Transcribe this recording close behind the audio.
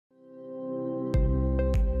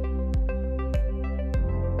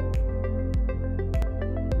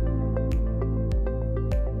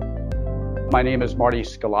My name is Marty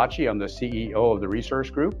Schillaci. I'm the CEO of the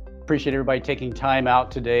research group. Appreciate everybody taking time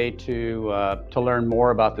out today to learn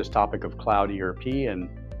more about this topic of cloud ERP. And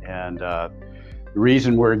the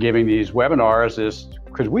reason we're giving these webinars is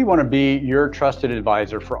because we want to be your trusted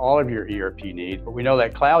advisor for all of your ERP needs. But we know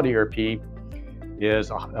that cloud ERP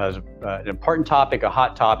is an important topic, a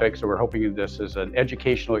hot topic. So we're hoping this is an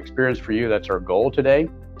educational experience for you. That's our goal today.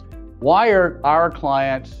 Why are our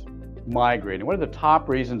clients migrating? What are the top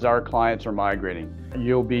reasons our clients are migrating?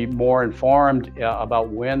 You'll be more informed about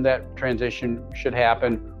when that transition should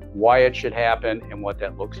happen, why it should happen, and what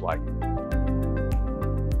that looks like.